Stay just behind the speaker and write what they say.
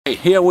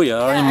Here we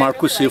are in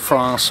Marcoussis,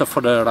 France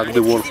for the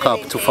Rugby World Cup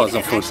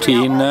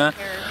 2014.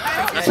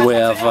 We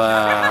have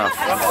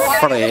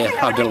three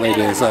other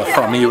ladies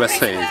from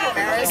USA.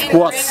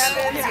 What's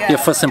your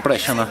first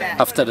impression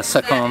after the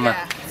second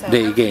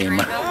day game?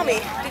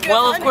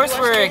 Well, of course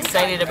we're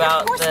excited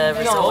about the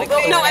result, the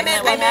winning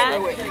that we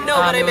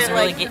had. It was a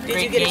really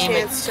great game.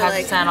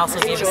 Kazakhstan also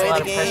gave us a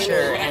lot of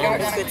pressure,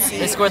 and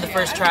they scored the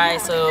first try,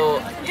 so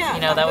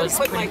that was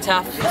pretty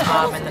tough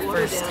in the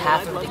first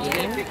half of the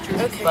game.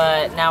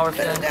 But now we're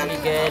feeling pretty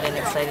good and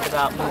excited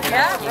about moving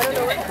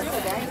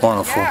on.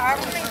 Wonderful.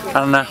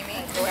 And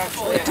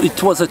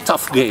it was a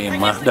tough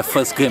game, the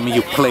first game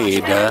you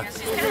played.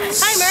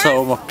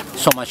 So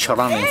much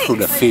running through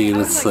the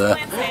fields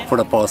for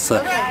the post.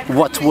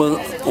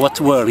 What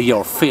were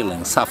your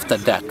feelings after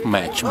that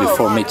match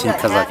before meeting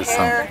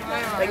Kazakhstan?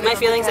 My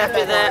feelings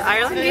after the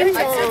Ireland game?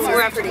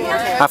 Or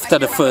after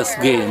the first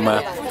game?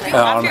 After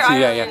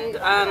Ireland,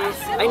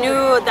 I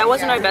knew that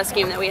wasn't our best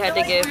game that we had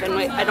to give, and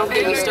I don't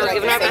think we've still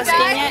given our best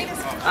game yet.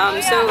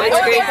 So it's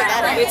great.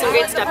 We had some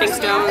great stepping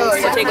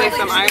stones to take away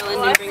from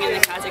Ireland and bring in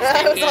the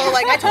Kazakhstan game.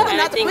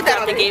 And I think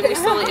that the game we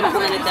slowly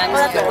implemented them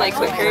so we could play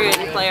quicker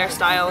and play our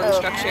style and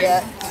structure.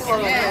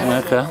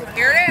 Okay.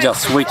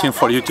 Just waiting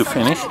for you to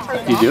finish.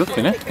 You do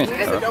finish?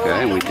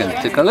 Okay, we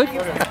can take a look.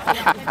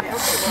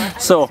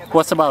 So,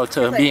 what's about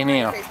being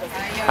here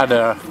at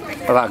the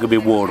Rugby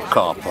World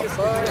Cup?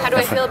 How do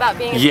I feel about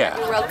being at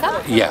the World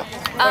Cup? Yeah.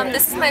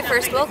 This is my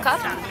first World Cup,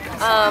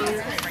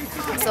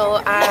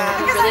 so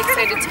I'm really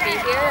excited to be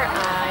here.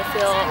 I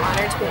feel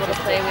honored to be able to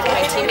play with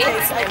my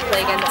teammates and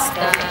play against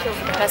the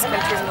best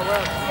countries in the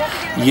world.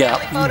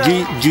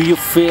 Yeah. Do you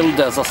feel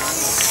there's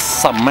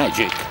some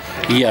magic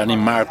here in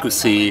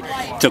Marcoussis,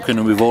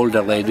 talking with all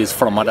the ladies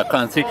from other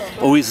countries,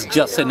 or is it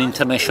just an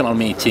international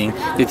meeting?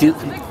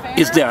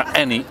 Is there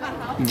any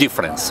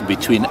difference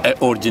between an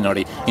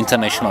ordinary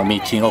international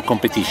meeting or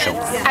competition?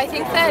 I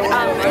think that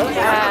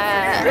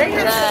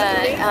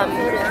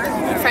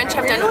the French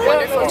have done a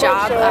wonderful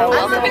job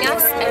welcoming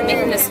us and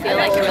making us feel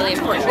like a really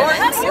important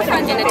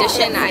event. In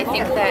addition, I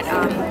think that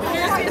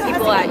the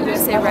people at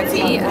USA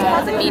Rugby,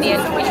 the media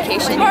and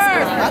communications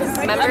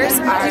members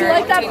are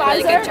doing a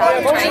really good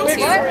job trying to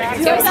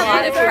give us a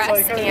lot of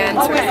press and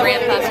sort of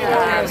ramp up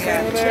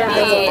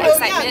the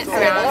excitement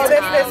around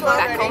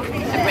back home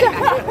and bring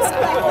back home.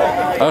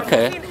 So.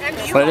 Okay.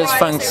 Ladies,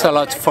 thanks a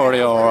lot for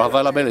your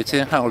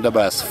availability. All the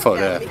best for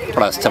the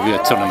rest of your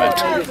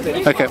tournament.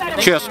 Okay,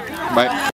 cheers. Bye.